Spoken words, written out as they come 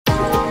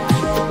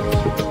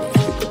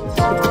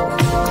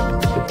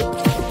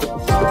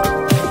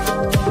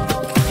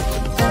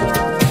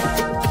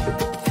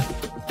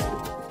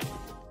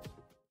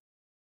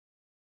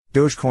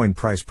Dogecoin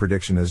price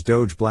prediction as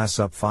Doge blasts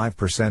up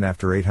 5%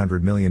 after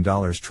 $800 million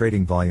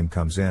trading volume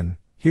comes in.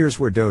 Here's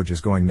where Doge is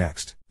going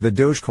next. The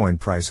Dogecoin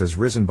price has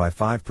risen by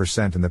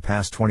 5% in the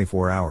past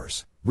 24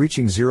 hours,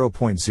 reaching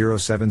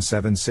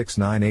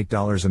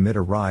 $0.077698 amid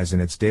a rise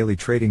in its daily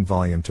trading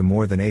volume to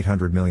more than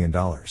 $800 million.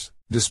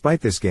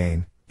 Despite this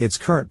gain, its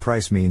current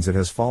price means it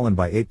has fallen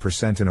by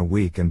 8% in a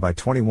week and by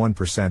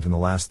 21% in the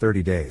last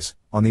 30 days.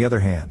 On the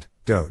other hand,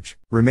 Doge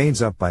remains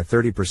up by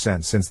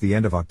 30% since the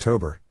end of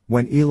October,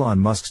 when Elon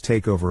Musk's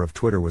takeover of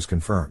Twitter was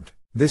confirmed.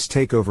 This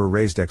takeover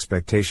raised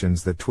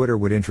expectations that Twitter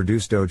would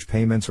introduce Doge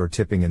payments or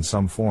tipping in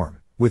some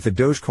form, with the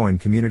Dogecoin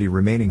community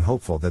remaining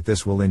hopeful that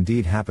this will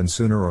indeed happen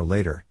sooner or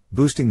later,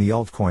 boosting the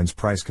altcoin's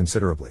price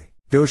considerably.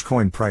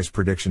 Dogecoin price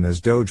prediction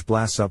as Doge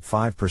blasts up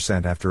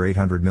 5% after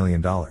 $800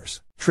 million.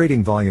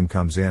 Trading volume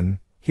comes in.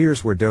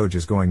 Here's where Doge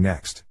is going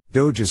next.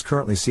 Doge is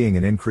currently seeing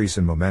an increase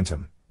in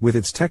momentum, with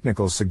its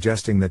technicals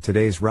suggesting that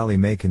today's rally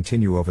may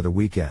continue over the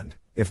weekend,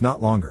 if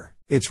not longer.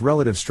 Its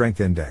relative strength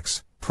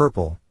index,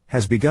 purple,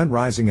 has begun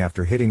rising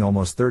after hitting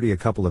almost 30 a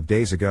couple of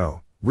days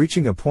ago,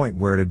 reaching a point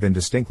where it had been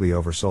distinctly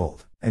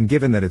oversold. And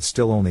given that it's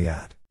still only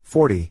at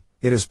 40,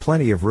 it has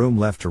plenty of room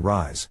left to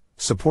rise,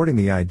 supporting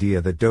the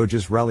idea that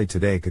Doge's rally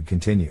today could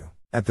continue.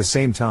 At the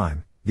same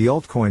time, the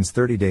altcoin's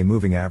 30-day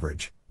moving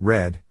average,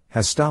 red,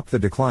 has stopped the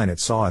decline it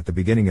saw at the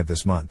beginning of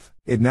this month.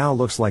 It now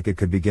looks like it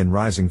could begin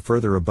rising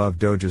further above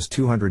Doge's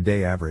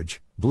 200-day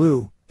average,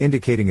 blue,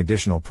 indicating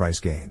additional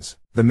price gains.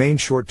 The main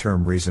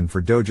short-term reason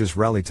for Doge's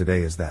rally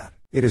today is that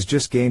it has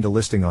just gained a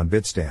listing on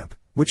Bitstamp,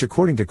 which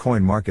according to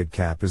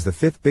CoinMarketCap is the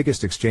 5th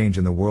biggest exchange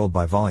in the world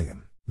by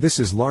volume. This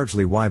is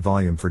largely why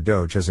volume for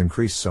Doge has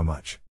increased so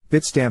much.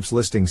 Bitstamp's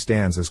listing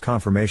stands as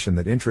confirmation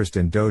that interest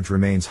in Doge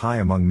remains high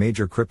among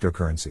major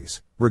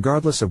cryptocurrencies,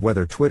 regardless of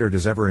whether Twitter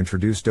does ever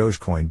introduce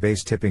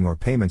Dogecoin-based tipping or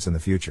payments in the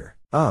future.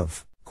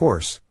 Of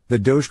course, the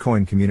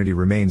Dogecoin community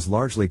remains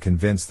largely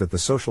convinced that the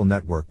social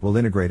network will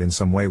integrate in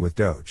some way with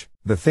Doge.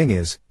 The thing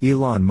is,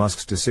 Elon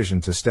Musk's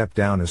decision to step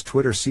down as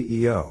Twitter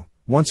CEO,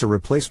 once a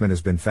replacement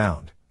has been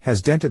found,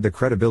 has dented the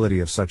credibility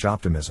of such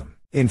optimism.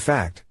 In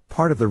fact,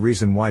 part of the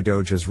reason why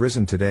Doge has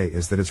risen today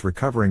is that it's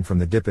recovering from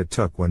the dip it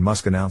took when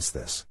Musk announced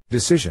this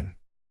decision.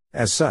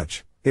 As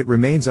such, it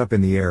remains up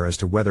in the air as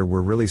to whether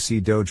we'll really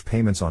see Doge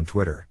payments on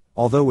Twitter,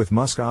 although with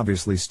Musk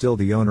obviously still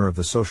the owner of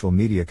the social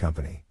media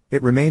company,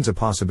 it remains a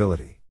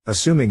possibility.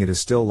 Assuming it is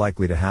still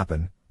likely to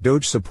happen,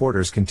 Doge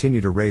supporters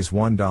continue to raise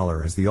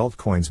 $1 as the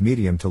altcoin's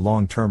medium to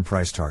long-term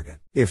price target.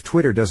 If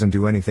Twitter doesn't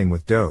do anything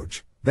with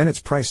Doge, then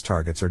its price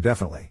targets are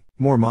definitely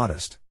more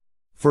modest.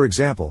 For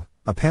example,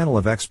 a panel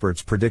of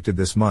experts predicted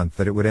this month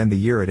that it would end the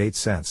year at 8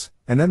 cents,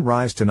 and then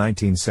rise to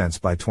 19 cents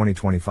by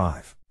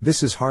 2025.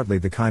 This is hardly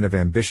the kind of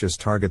ambitious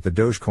target the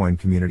Dogecoin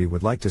community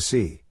would like to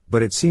see,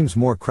 but it seems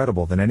more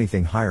credible than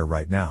anything higher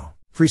right now.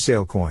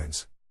 Presale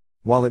coins.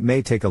 While it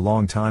may take a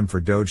long time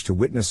for Doge to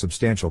witness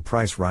substantial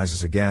price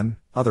rises again,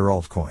 other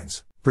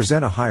altcoins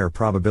present a higher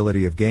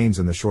probability of gains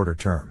in the shorter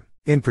term.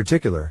 In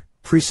particular,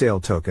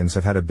 presale tokens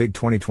have had a big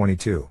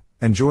 2022,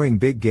 enjoying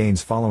big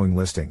gains following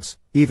listings,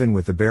 even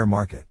with the bear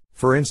market.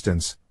 For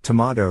instance,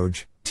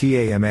 Doge,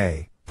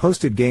 TAMA,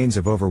 posted gains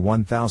of over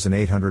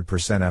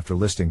 1,800% after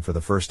listing for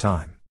the first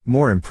time.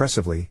 More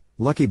impressively,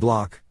 Lucky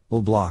Block,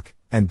 Block,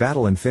 and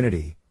Battle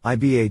Infinity,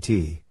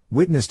 IBAT,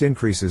 witnessed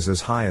increases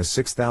as high as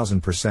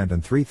 6,000%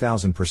 and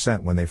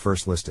 3,000% when they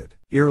first listed.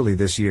 Early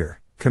this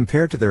year,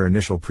 compared to their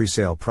initial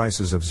presale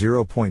prices of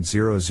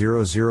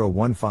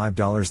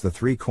 $0.00015, the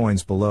three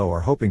coins below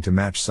are hoping to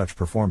match such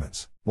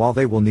performance. While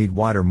they will need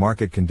wider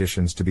market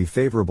conditions to be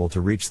favorable to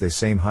reach the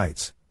same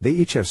heights, they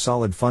each have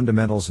solid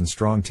fundamentals and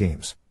strong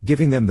teams,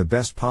 giving them the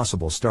best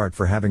possible start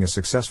for having a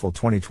successful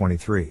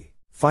 2023.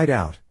 Fight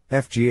Out,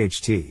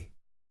 FGHT.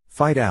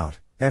 Fight Out,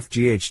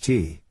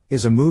 FGHT,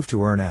 is a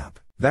move-to-earn app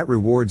that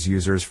rewards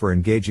users for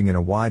engaging in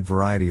a wide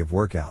variety of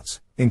workouts,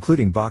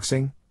 including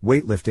boxing,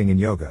 weightlifting and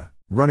yoga.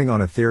 Running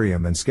on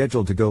Ethereum and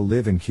scheduled to go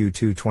live in Q2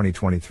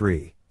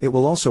 2023, it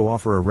will also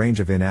offer a range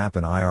of in-app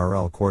and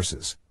IRL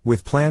courses,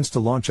 with plans to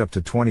launch up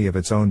to 20 of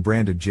its own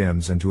branded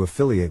gyms and to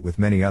affiliate with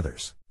many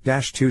others.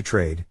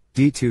 Dash2Trade,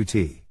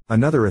 D2T,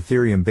 another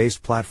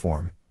Ethereum-based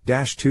platform.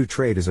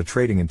 Dash2Trade is a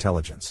trading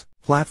intelligence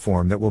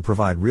platform that will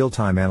provide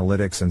real-time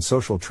analytics and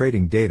social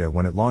trading data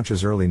when it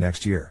launches early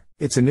next year.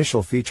 Its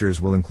initial features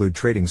will include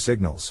trading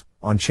signals,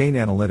 on-chain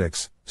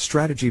analytics,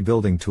 strategy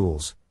building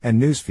tools, and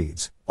news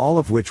feeds, all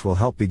of which will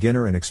help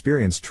beginner and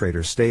experienced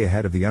traders stay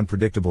ahead of the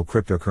unpredictable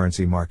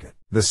cryptocurrency market.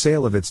 The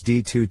sale of its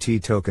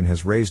D2T token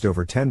has raised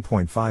over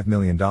 $10.5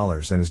 million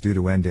and is due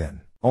to end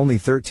in only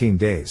 13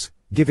 days,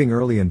 giving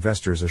early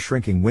investors a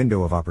shrinking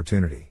window of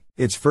opportunity.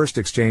 Its first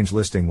exchange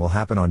listing will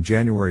happen on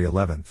January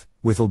 11th,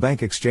 with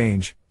Bank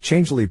Exchange,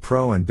 Changelly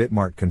Pro and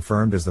Bitmart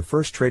confirmed as the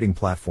first trading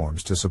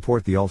platforms to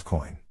support the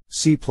altcoin.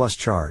 C+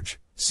 Charge,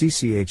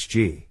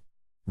 CCHG.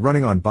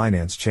 Running on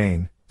Binance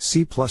Chain,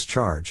 C+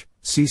 Charge,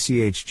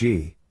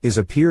 CCHG, is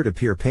a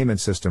peer-to-peer payment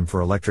system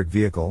for electric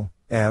vehicle,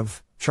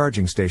 EV,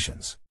 charging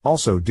stations.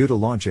 Also due to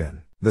launch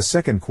in the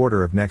second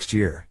quarter of next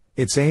year,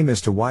 its aim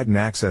is to widen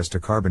access to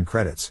carbon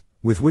credits,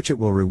 with which it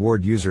will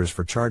reward users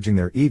for charging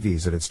their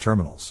EVs at its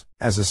terminals.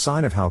 As a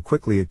sign of how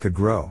quickly it could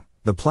grow,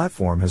 the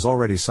platform has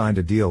already signed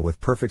a deal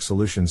with Perfect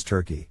Solutions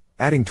Turkey,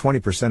 adding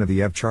 20% of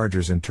the EV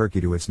chargers in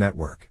Turkey to its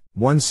network.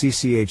 One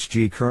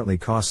CCHG currently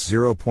costs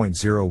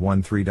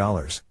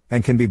 $0.013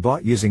 and can be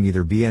bought using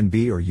either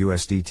BNB or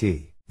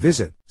USDT.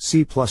 Visit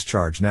C+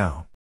 Charge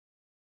now.